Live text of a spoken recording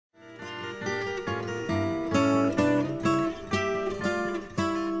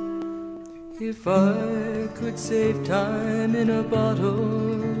If I could save time in a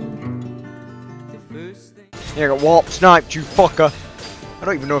bottle, the first thing... Yeah, I got warp sniped, you fucker. I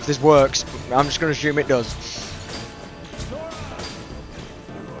don't even know if this works, but I'm just gonna assume it does.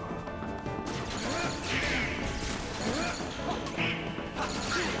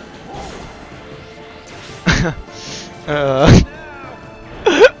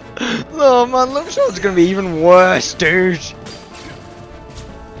 Oh man, looks like it's gonna be even worse, dude.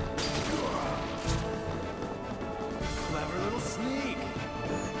 Clever little sneak.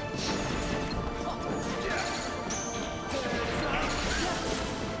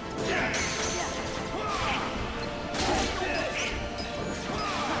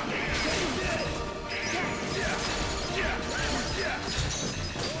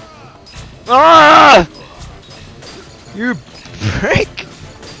 Ah! You prick!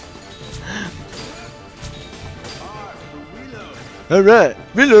 Alright,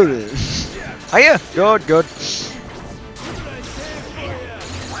 reloading. Hiya! Good, good.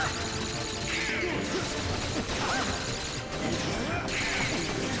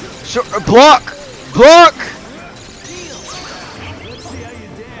 So, block! Block!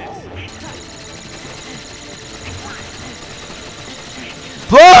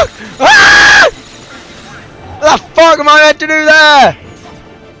 Block! Ah! What the fuck am I meant to do there?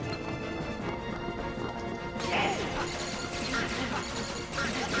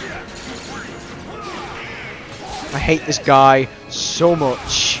 I hate this guy so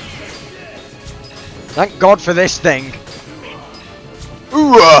much. Thank God for this thing.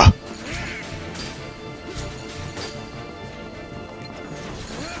 Ooh!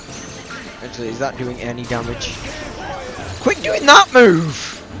 Actually, is that doing any damage? Quit doing that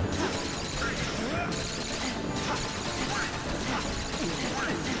move!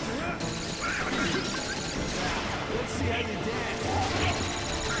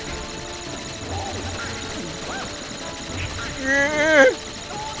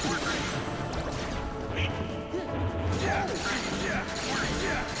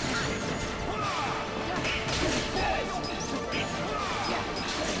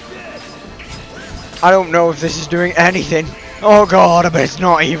 I don't know if this is doing anything. Oh god, I bet it's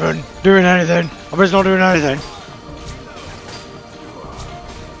not even doing anything. I bet it's not doing anything.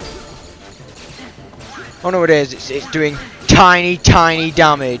 Oh no, it is. It's doing tiny, tiny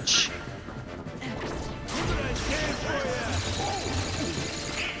damage.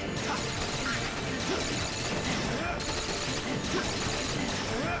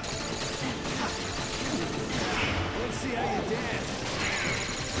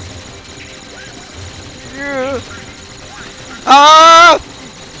 Ah!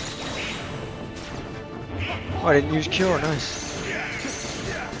 Oh, I didn't use cure, nice.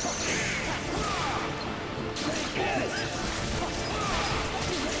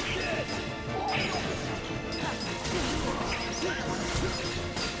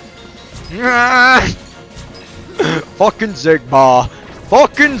 Fucking Zigbar!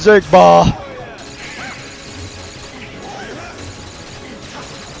 Fucking Zigbar!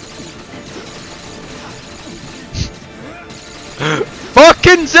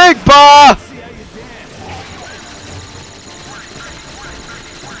 Fucking Zigbar!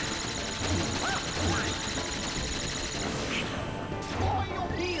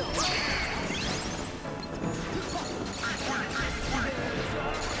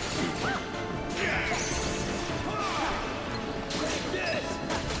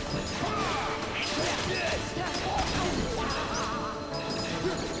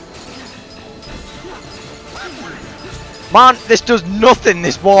 Man, this does nothing,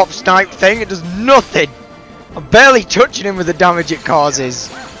 this warp snipe thing, it does nothing! I'm barely touching him with the damage it causes.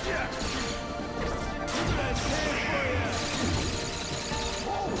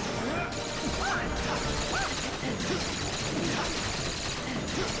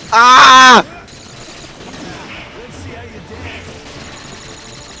 Ah!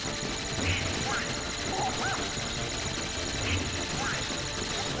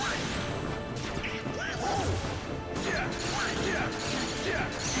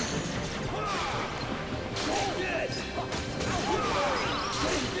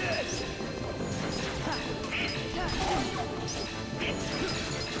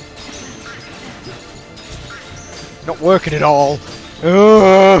 Not working at all.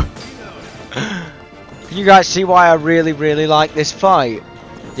 Ugh. Can you guys see why I really, really like this fight?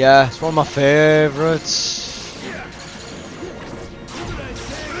 Yeah, it's one of my favourites.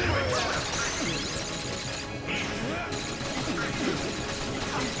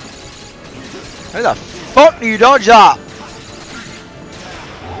 How the fuck do you dodge that?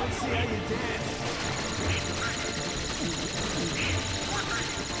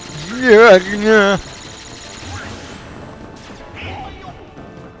 Yeah.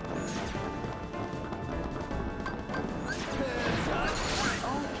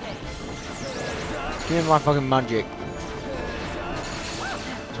 Give me my fucking magic.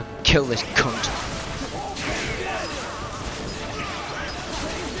 So kill this cunt.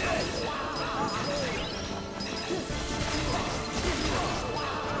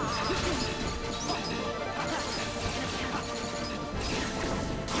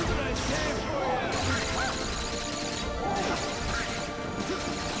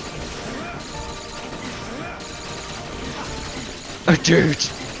 Oh, dude.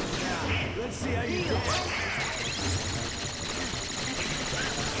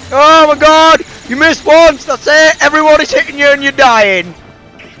 Oh my god! You missed once! That's it! Everyone is hitting you and you're dying!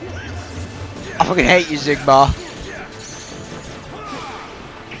 I fucking hate you, Zigbar.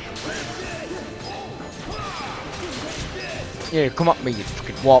 Yeah, come at me, you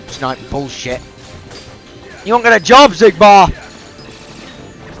fucking warp snipe bullshit. You won't get a job, Zigbar!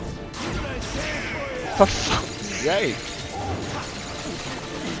 For fuck's sake.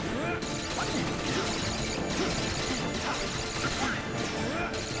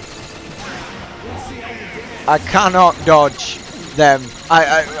 I cannot dodge them.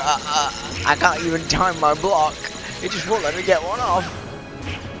 I can't even time my block. It just won't let me get one off.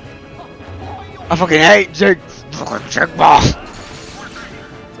 I fucking hate fucking Zigbar.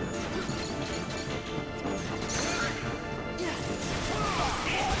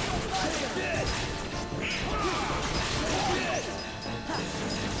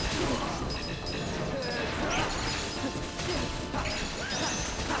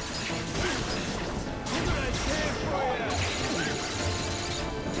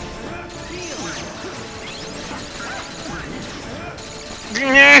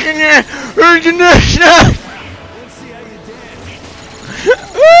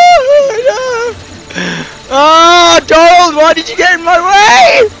 Ah, Donald, why did you get in my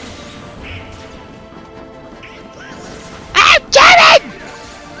way? I'm kidding!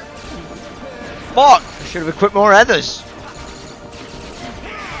 Fuck, I should have equipped more others.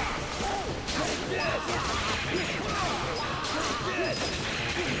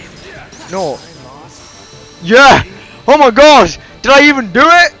 No. Yeah! Oh my god! Did I even do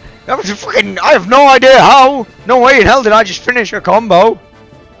it? That was fucking. I have no idea how. No way in hell did I just finish a combo.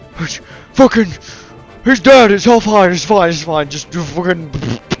 Fucking. He's dead. It's all fine. It's fine. It's fine. Just fucking.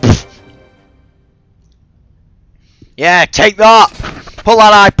 Yeah, take that. Pull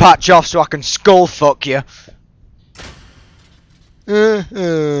that eye patch off so I can skull fuck you.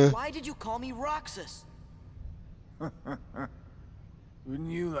 Why did you call me Roxas?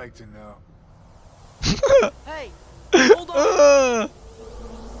 Wouldn't you like to know? Hey, hold on.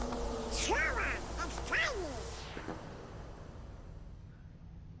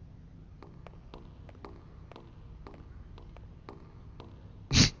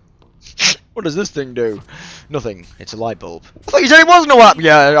 What does this thing do? Nothing. It's a light bulb. I thought you said it wasn't a light.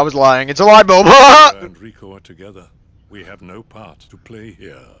 Yeah, I was lying. It's a light bulb. And Rico are together. We have no part to play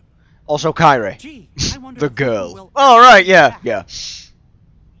here. Also, Kyrie, Gee, I wonder the if Rico girl. will- Oh right, yeah, yeah.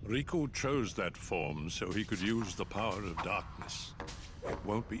 Rico chose that form so he could use the power of darkness. It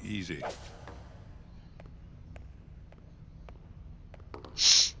won't be easy.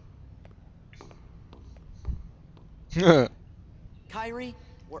 Kyrie,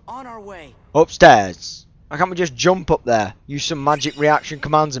 we're on our way. Upstairs. Why can't we just jump up there? Use some magic reaction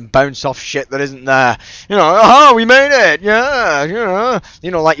commands and bounce off shit that isn't there. You know, oh, we made it! Yeah, yeah.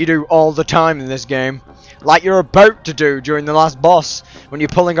 You know, like you do all the time in this game. Like you're about to do during the last boss. When you're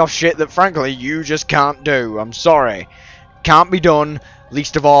pulling off shit that, frankly, you just can't do. I'm sorry. Can't be done,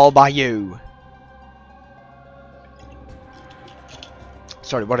 least of all by you.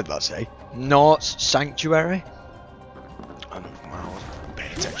 Sorry, what did that say? North's Sanctuary? I wasn't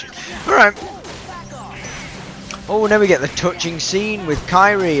paying attention. Alright. Oh, now we get the touching scene with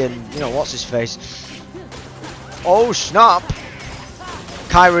Kyrie and, you know, what's his face? Oh, snap!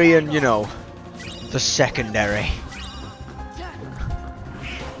 Kyrie and, you know, the secondary.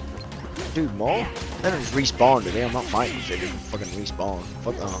 Dude, more? They don't just respawn, do they? I'm not fighting if they didn't fucking respawn.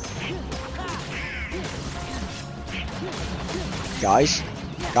 Fuck that. Guys?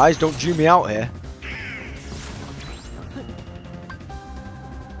 Guys, don't Jew me out here.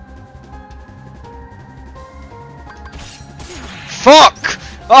 Fuck!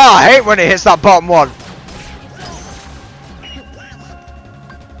 Oh, I hate when it hits that bottom one.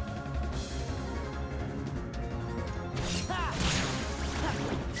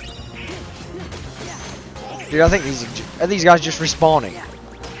 Dude, I think are these guys just respawning?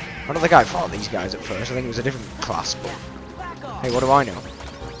 I don't think I fought these guys at first. I think it was a different class, but hey, what do I know?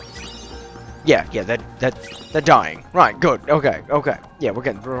 Yeah, they're dying. Right, good. Okay. Yeah, we're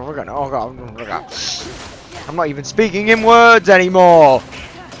gonna. Oh god. I'm not even speaking in words anymore.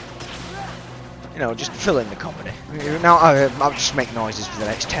 You know, just fill in the comedy. Now I'll just make noises for the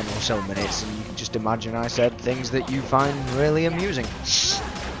next 10 or so minutes, and you can just imagine I said things that you find really amusing.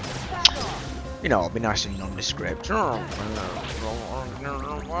 You know, it'll be nice and nondescript.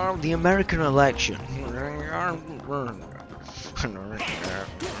 The American election.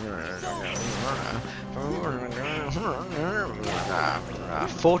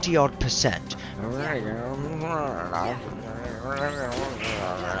 40-odd%.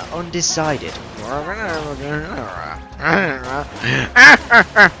 Undecided.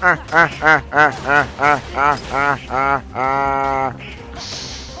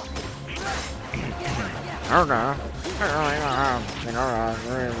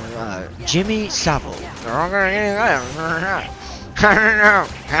 Jimmy Savile.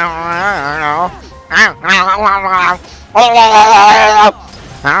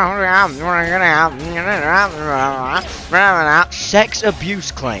 Sex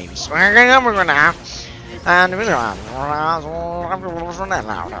abuse claims.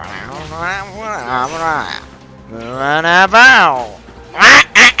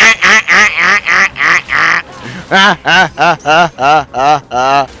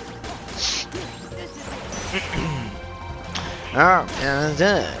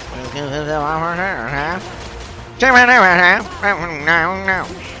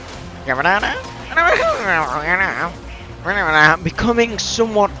 Becoming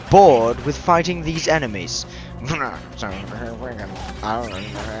somewhat bored with fighting these enemies.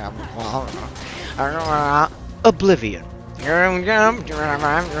 Oblivion.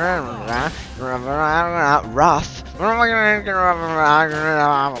 Wrath.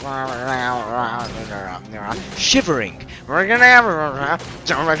 Shivering.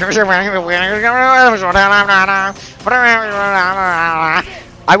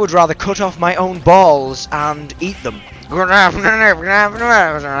 I would rather cut off my own balls and eat them.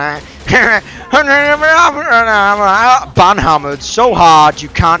 Banhammered so hard you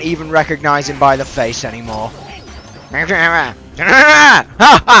can't even recognize him by the face anymore.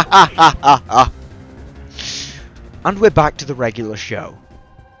 And we're back to the regular show.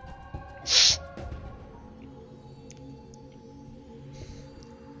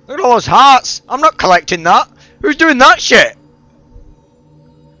 Look at all those hearts! I'm not collecting that! Who's doing that shit?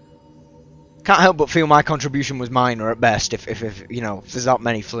 Can't help but feel my contribution was minor at best if you know, if there's that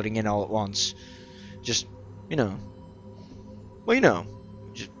many flooding in all at once. Just, you know. Well, you know.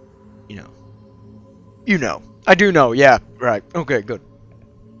 Just, you know. You know. I do know, yeah. Right. Okay, good.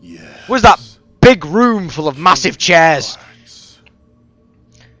 Yes. Where's that big room full of massive chairs?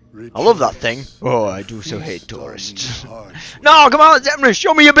 I love that thing. Oh, I do so hate tourists. No, come on, Zemnis,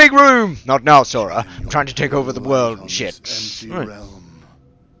 show me your big room! Not now, Sora. I'm trying to take over the world and shit. Right.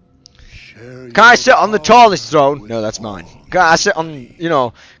 Can I sit on the tallest throne? No, that's mine. Can I sit on, you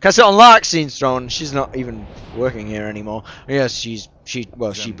know, can I sit on Larxine's throne? She's not even working here anymore. Yes, she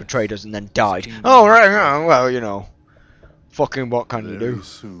betrayed us and then died. Oh, right, well, you know. Fucking what can you do?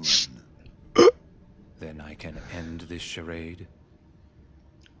 Soon. Then I can end this charade.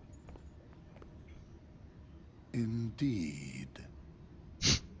 Indeed.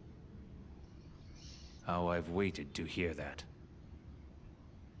 How I've waited to hear that.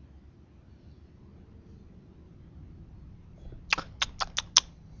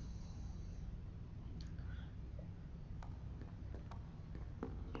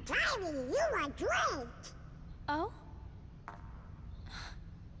 Tiny, you are great! Oh?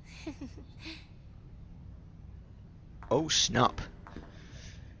 Oh snap.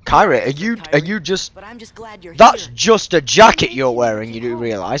 Kyrie, are you just... But I'm just glad you're That's here. just a jacket you're wearing, you do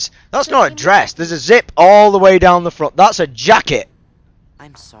realise? That's not a dress. There's a zip all the way down the front. That's a jacket.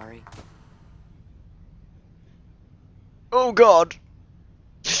 I'm sorry. Oh god.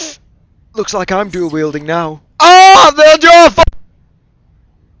 Looks like I'm dual wielding now. Ah, there's your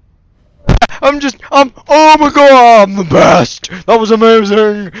oh my god, I'm the best! That was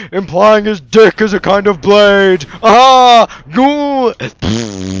amazing! Implying his dick as a kind of blade! Ah! Goo!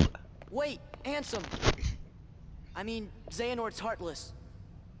 Wait, Ansem! I mean, Xehanort's heartless.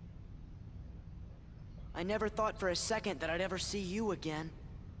 I never thought for a second that I'd ever see you again.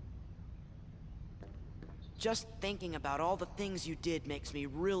 Just thinking about all the things you did makes me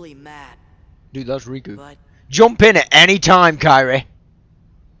really mad. Dude, that's Riku. But Jump in at any time, Kyrie.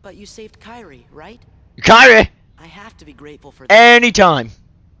 you saved Kyrie, right? Kyrie! I have to be grateful for that. Anytime.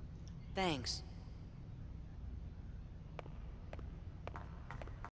 Thanks.